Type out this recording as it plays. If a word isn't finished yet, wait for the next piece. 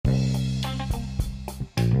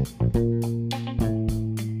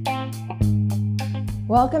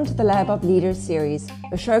Welcome to the LabOp Leaders series,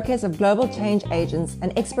 a showcase of global change agents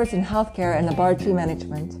and experts in healthcare and laboratory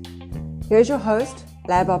management. Here's your host,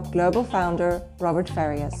 LabOp Global founder, Robert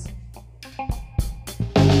Farias.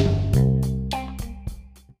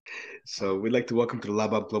 So we'd like to welcome to the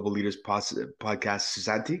LabOp Global Leaders podcast,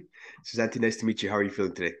 Susanti. Susanti, nice to meet you. How are you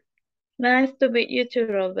feeling today? Nice to meet you too,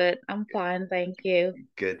 Robert. I'm fine, thank you.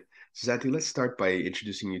 Good. Susanti, let's start by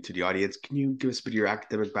introducing you to the audience. Can you give us a bit of your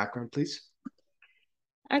academic background, please?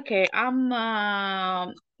 Okay, I'm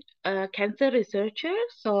a cancer researcher.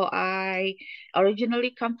 So I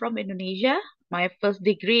originally come from Indonesia. My first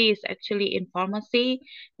degree is actually in pharmacy,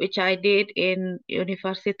 which I did in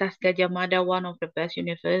Universitas Gadjah Mada, one of the best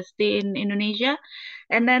university in Indonesia.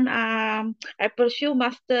 And then I pursue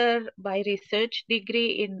master by research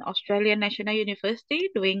degree in Australian National University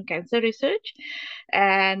doing cancer research.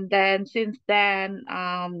 And then since then,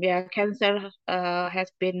 cancer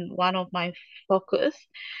has been one of my focus.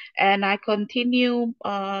 And I continue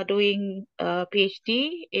doing a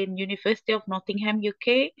PhD in University of Nottingham,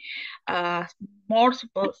 UK, more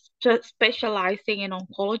specializing in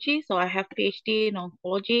oncology. So I have PhD in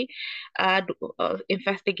oncology,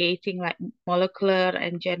 investigating like molecular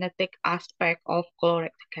and genetic aspect of colorectal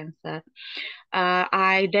cancer.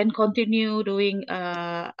 I then continue doing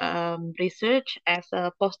research as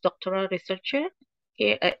a postdoctoral researcher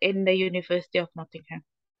here in the University of Nottingham.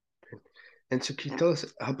 And so can you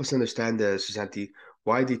help us understand, Susanti,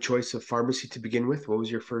 why the choice of pharmacy to begin with? What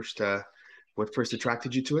was your what first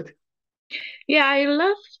attracted you to it? Yeah, I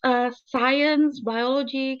love science,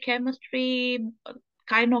 biology, chemistry,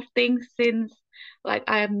 kind of things since like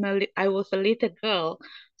I was a little girl.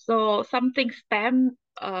 So something STEM,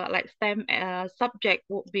 STEM subject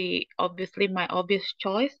would be obviously my obvious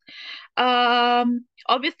choice. Some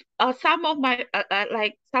of my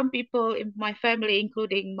like some people in my family,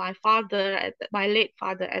 including my father, my late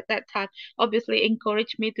father at that time, obviously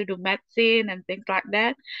encouraged me to do medicine and things like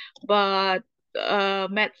that. But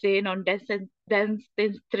medicine on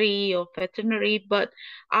dentistry or veterinary, but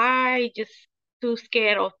I just too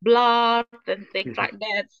scared of blood and things like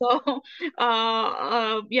that. So,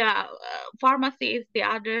 pharmacy is the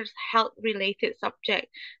other health related subject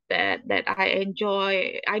that I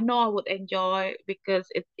enjoy. I know I would enjoy because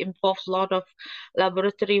it involves a lot of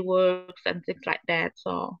laboratory works and things like that.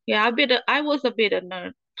 So, yeah, I was a bit a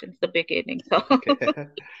nerd since the beginning. So. Okay.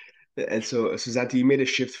 And so, Susanti, you made a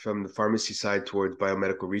shift from the pharmacy side towards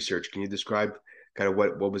biomedical research. Can you describe kind of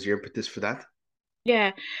what was your impetus for that?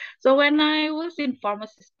 Yeah. So when I was in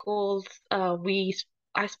pharmacy schools,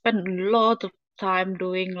 I spent a lot of time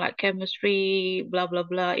doing like chemistry, blah blah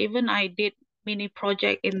blah. Even I did mini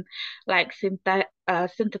project in like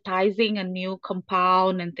synthesizing a new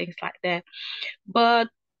compound and things like that. But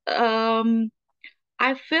um,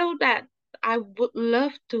 I feel that I would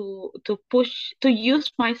love to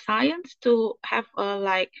use my science to have a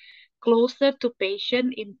like closer to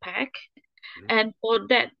patient impact. And for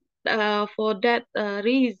that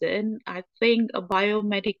reason, I think a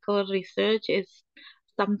biomedical research is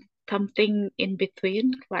something in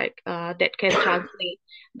between, like that can translate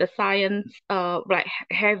the science, like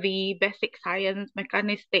heavy basic science,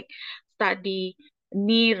 mechanistic study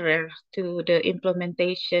nearer to the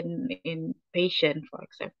implementation in patient, for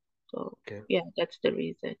example. So Okay. yeah, that's the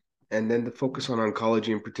reason. And then the focus on oncology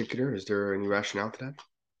in particular, is there any rationale to that?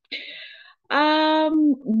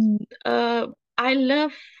 I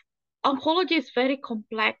love oncology is very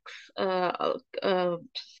complex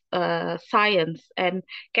science, and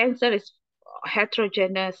cancer is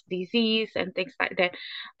heterogeneous disease and things like that.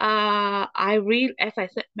 As I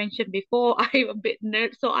mentioned before, I'm a bit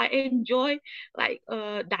nerd, so I enjoy like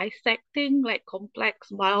dissecting like complex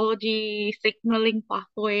biology, signaling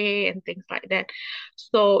pathway and things like that.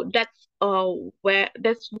 So that's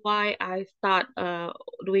why I start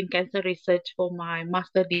doing cancer research for my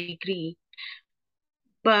master degree.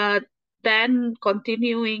 But then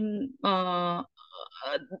continuing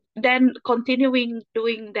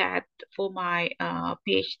doing that for my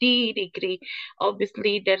PhD degree,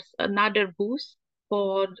 obviously there's another boost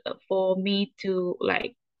for me to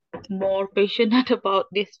like more passionate about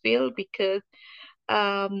this field, because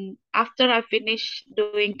after I finished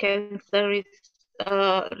doing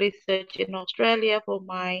research in Australia for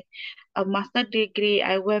my master degree,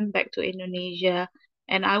 I went back to Indonesia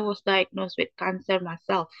and I was diagnosed with cancer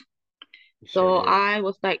myself. So I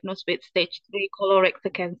was diagnosed with stage 3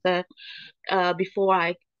 colorectal cancer before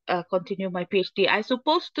I continue my PhD. I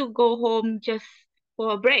supposed to go home just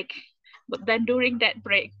for a break, but then during that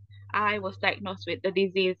break, I was diagnosed with the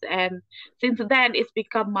disease, and since then it's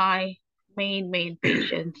become my main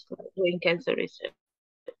patients doing cancer research.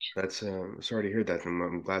 That's sorry to hear that.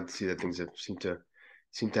 I'm glad to see that things have seem to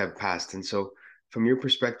have passed. And so, from your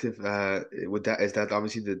perspective, would that is that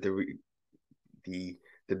obviously the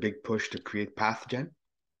the big push to create pathogen?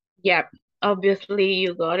 Yep, obviously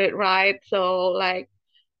you got it right. So like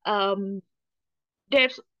um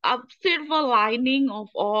there's a silver lining of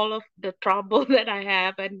all of the trouble that I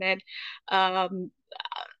have, and then um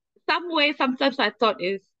some way sometimes I thought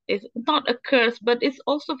is not a curse, but it's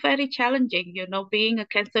also very challenging, being a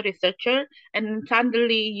cancer researcher and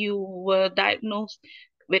suddenly you were diagnosed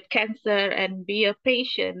with cancer and be a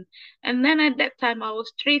patient. And then at that time I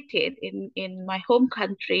was treated in my home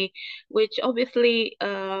country, which obviously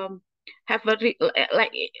have a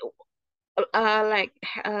like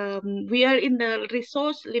we are in the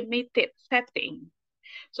resource limited setting.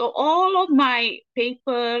 So all of my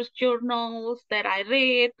papers, journals that I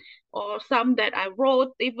read, or some that I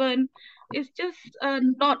wrote even, is just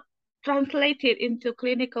not translated into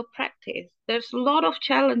clinical practice. There's a lot of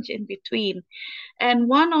challenge in between. And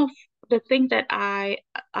one of the things that I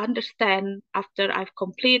understand after I've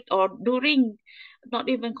complete or during, not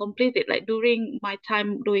even completed, like during my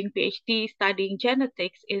time doing PhD studying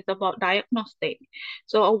genetics, is about diagnostic.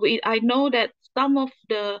 So I know that some of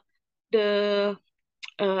the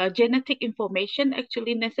genetic information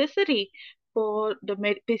actually necessary for the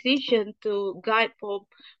physician to guide for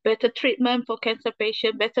better treatment for cancer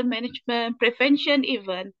patient, better management, prevention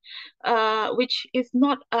even, which is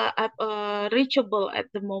not reachable at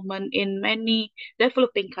the moment in many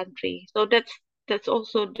developing countries. So that's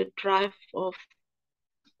also the drive of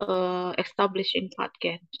establishing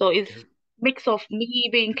PATCAN. So it's Okay. mix of me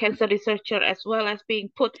being cancer researcher as well as being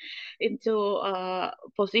put into a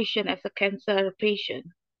position as a cancer patient.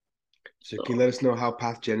 So, can you So let us know how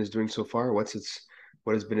pathogen is doing so far? What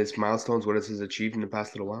has been its milestones? What has it achieved in the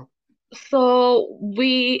past little while?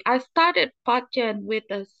 I started PATCAN with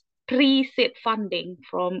a pre-seed funding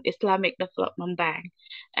from Islamic Development Bank,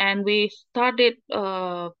 and we started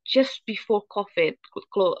just before COVID,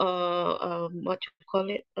 what you call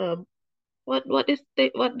it, what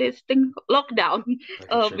this thing lockdown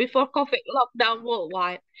Okay, sure. before COVID lockdown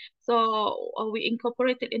worldwide. So we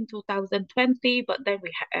incorporated in 2020, but then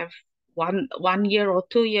we have one year or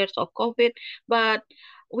 2 years of COVID. But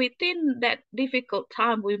within that difficult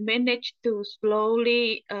time, we managed to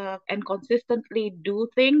slowly and consistently do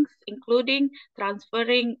things, including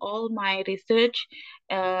transferring all my research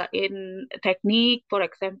in technique, for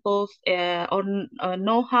example, on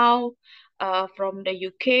know-how from the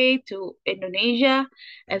UK to Indonesia,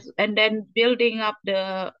 and then building up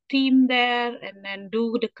the team there, and then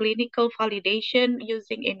do the clinical validation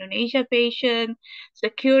using Indonesia patient,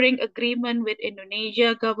 securing agreement with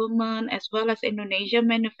Indonesia government as well as Indonesia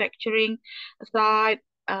manufacturing side.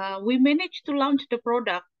 We managed to launch the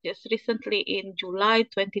product just recently in July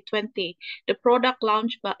 2020. The product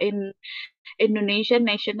launched in Indonesia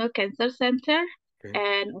National Cancer Center Okay.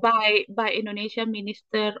 and by Indonesia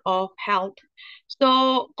Minister of Health.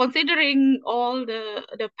 So considering all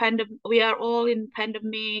the pandemic, we are all in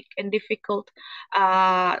pandemic and difficult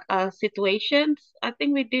situations. I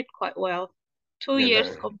think we did quite well. Two Yeah, years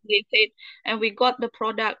that completed, and we got the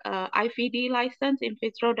product IVD license, in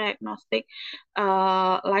vitro diagnostic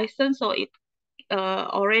license. So it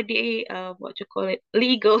already what you call it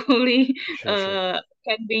legally sure, sure.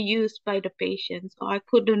 can be used by the patient. So I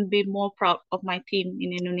couldn't be more proud of my team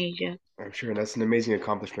in Indonesia. I'm sure, and that's an amazing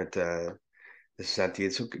accomplishment, Susanti.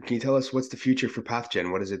 And so, can you tell us what's the future for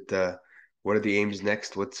Pathogen? What is it? What are the aims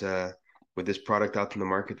next? What's with this product out in the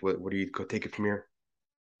market? What do you go take it from here?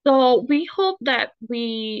 So we hope that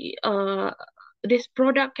we this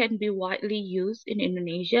product can be widely used in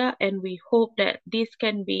Indonesia, and we hope that this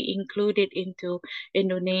can be included into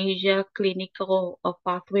Indonesia clinical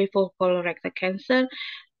pathway for colorectal cancer,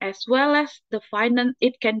 as well as the finance.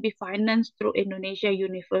 It can be financed through Indonesia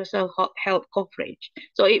Universal Health Coverage.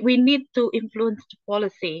 So we need to influence the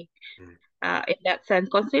policy Mm. in that sense,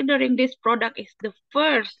 considering this product is the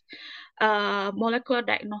first molecular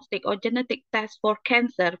diagnostic or genetic test for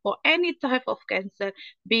cancer, for any type of cancer,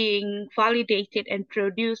 being validated and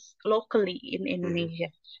produced locally in Hmm. Indonesia.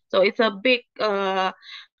 So it's a big,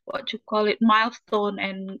 what you call it, milestone,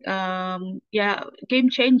 and yeah, game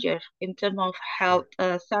changer in terms of health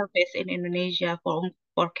Sure. service in Indonesia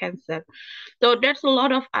for cancer. So there's a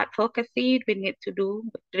lot of advocacy we need to do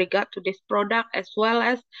with regard to this product, as well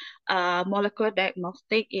as molecular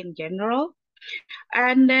diagnostic in general.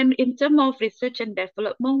 And then in terms of research and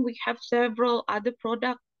development, we have several other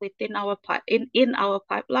products within our in our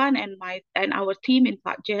pipeline, and our team in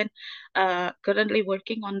PartGen currently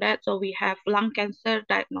working on that. So we have lung cancer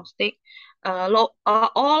diagnostic. All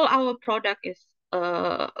our product is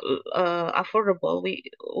affordable.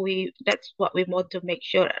 We That's what we want to make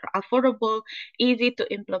sure: affordable, easy to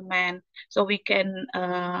implement, so we can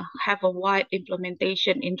have a wide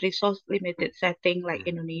implementation in resource limited setting like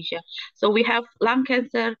Indonesia. So we have lung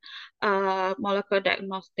cancer molecular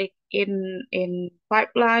diagnostic in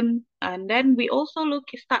pipeline, and then we also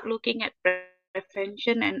start looking at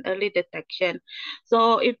prevention and early detection.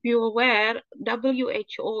 So if you're aware,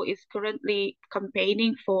 WHO is currently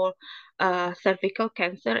campaigning for cervical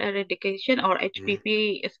cancer eradication or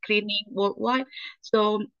HPV screening worldwide.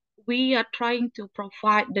 So we are trying to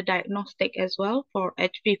provide the diagnostic as well for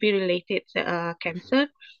HPV related cancer,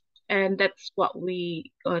 and that's what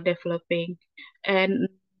we are developing. And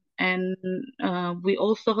and we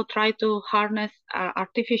also try to harness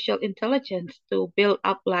artificial intelligence to build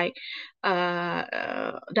up like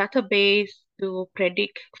database to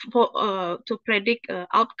predict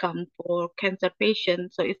outcome for cancer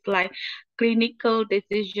patients. So it's like clinical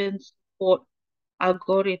decision support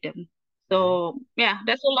algorithm. So yeah,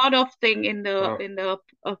 there's a lot of thing in the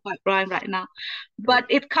Wow. pipeline right now, but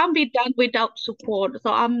it can't be done without support.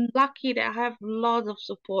 So I'm lucky that I have lots of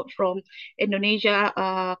support from Indonesia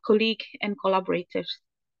colleague and collaborators.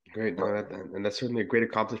 Great. No, and that's certainly a great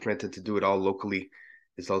accomplishment, and to do it all locally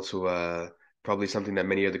is also probably something that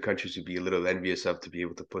many other countries would be a little envious of, to be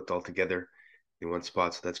able to put all together in one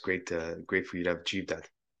spot. So that's great. Great for you to have achieved that.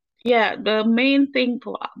 Yeah, the main thing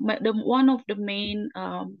for the one of the main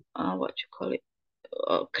what you call it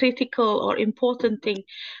critical or important thing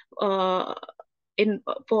uh in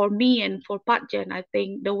for me and for PartGen, I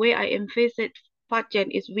think the way I envisage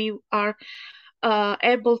PartGen is we are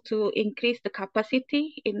able to increase the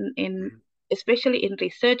capacity in especially in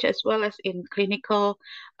research as well as in clinical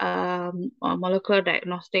molecular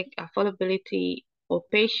diagnostic availability for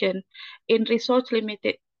patient in resource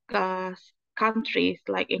limited uh, countries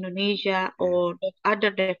like Indonesia or the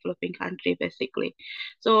other developing country basically.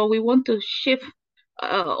 So we want to shift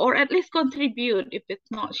or at least contribute, if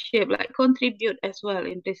it's not shift, like contribute as well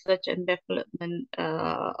in research and development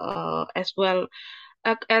as well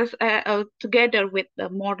as together with the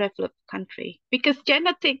more developed country, because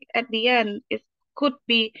genetic at the end is could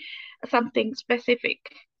be something specific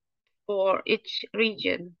for each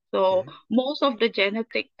region. So most of the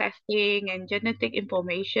genetic testing and genetic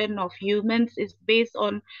information of humans is based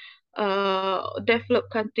on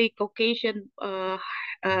developed country Caucasian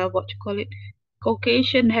what you call it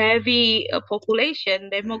Caucasian heavy population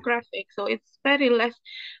demographic. So it's very less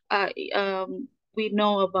uh, we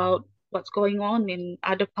know about what's going on in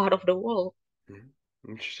other part of the world.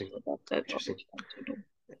 Interesting. So that's what we're Interesting. trying to do.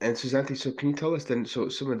 And Susanti, so can you tell us then, so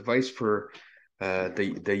some advice for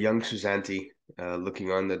the young Susanti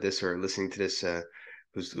looking on at this or listening to this,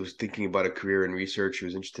 who's thinking about a career in research,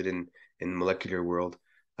 who's interested in molecular world.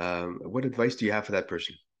 What advice do you have for that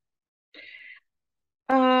person?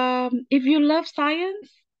 If you love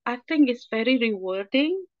science, I think it's very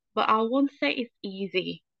rewarding, but I won't say it's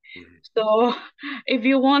easy. So if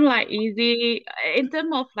you want like easy in terms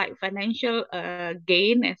of like financial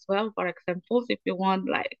gain as well, for example, if you want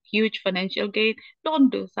like huge financial gain,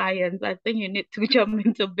 don't do science. I think you need to jump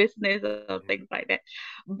into business or things like that.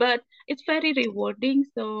 But it's very rewarding.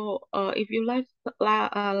 So if you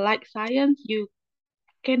like science, you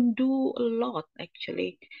can do a lot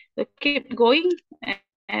actually. So keep going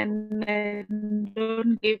and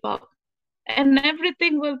don't give up. And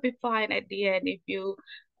everything will be fine at the end if you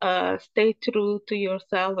stay true to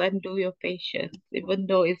yourself and do your patience, even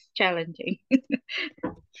though it's challenging.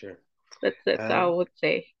 Sure. That's how I Um, would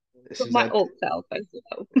say. To my Susanti, old self as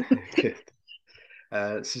well. good.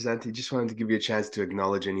 Susanti, just wanted to give you a chance to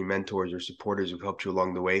acknowledge any mentors or supporters who've helped you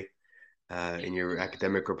along the way in your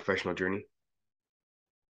academic or professional journey.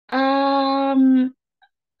 Um,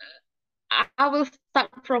 I will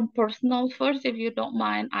start from personal first, if you don't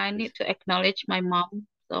mind. I Please. need to acknowledge my mom.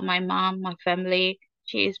 So my mom, my family,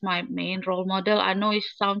 she is my main role model. I know it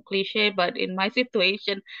sounds cliche, but in my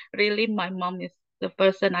situation, really, my mom is the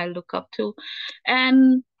person I look up to.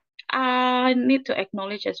 And I need to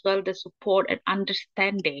acknowledge as well the support and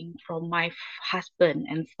understanding from my husband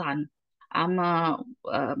and son. I'm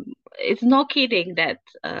it's no kidding that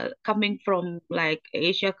coming from like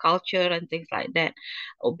Asia culture and things like that,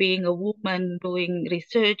 or being a woman doing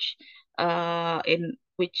research in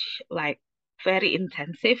which like very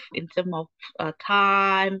intensive in terms of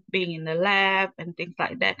time being in the lab and things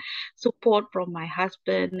like that, support from my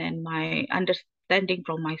husband and my understanding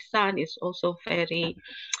from my son is also very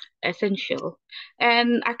essential.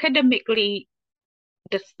 And academically,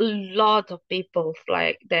 there's a lot of people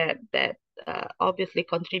like that obviously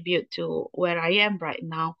contribute to where I am right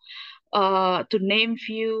now. To name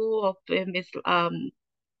few of them is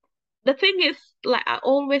the thing is, like, I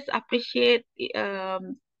always appreciate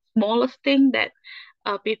smallest thing that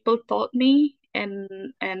people taught me,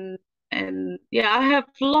 and yeah, I have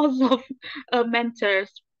lots of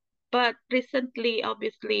mentors. But recently,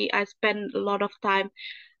 obviously, I spend a lot of time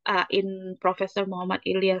in Professor Muhammad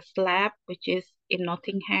Ilyas' lab, which is in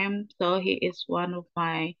Nottingham. So he is one of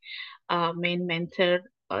my main mentor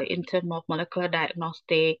in terms of molecular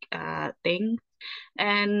diagnostic things.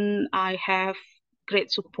 And I have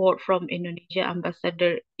great support from Indonesia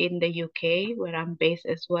ambassador in the UK, where I'm based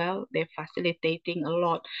as well. They're facilitating a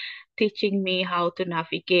lot, teaching me how to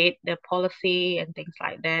navigate the policy and things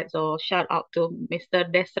like that. So shout out to Mr.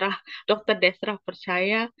 Desra, Dr. Desra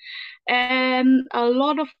Percaya, and a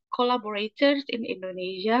lot of collaborators in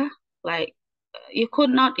Indonesia. Like, you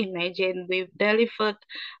could not imagine, we've delivered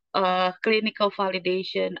clinical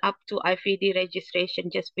validation up to IVD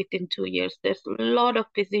registration just within 2 years. There's a lot of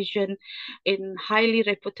physicians in highly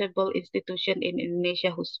reputable institution in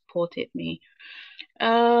Indonesia who supported me.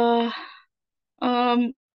 Uh,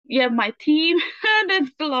 yeah, my team.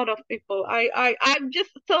 There's a lot of people. I'm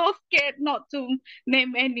just so scared not to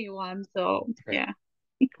name anyone. So Right. yeah.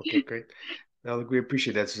 Okay, great. Now, look, we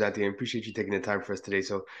appreciate that, Susanti. I appreciate you taking the time for us today.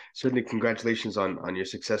 So certainly congratulations on your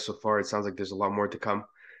success so far. It sounds like there's a lot more to come.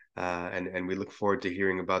 And we look forward to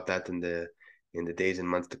hearing about that in the days and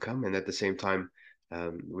months to come. And at the same time,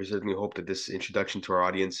 we certainly hope that this introduction to our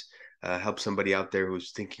audience helps somebody out there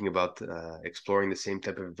who's thinking about exploring the same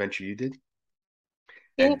type of adventure you did.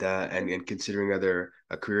 Yep. And considering either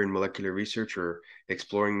a career in molecular research or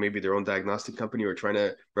exploring maybe their own diagnostic company or trying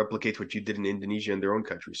to replicate what you did in Indonesia in their own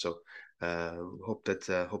country. So hope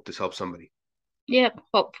this helps somebody. Yep.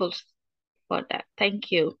 Hopeful for that.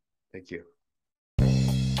 Thank you. Thank you.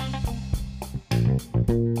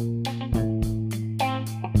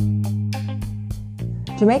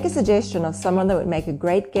 To make a suggestion of someone that would make a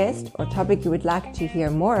great guest or topic you would like to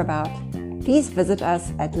hear more about, please visit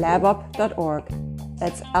us at labopp.org.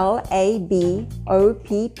 That's labopp.org.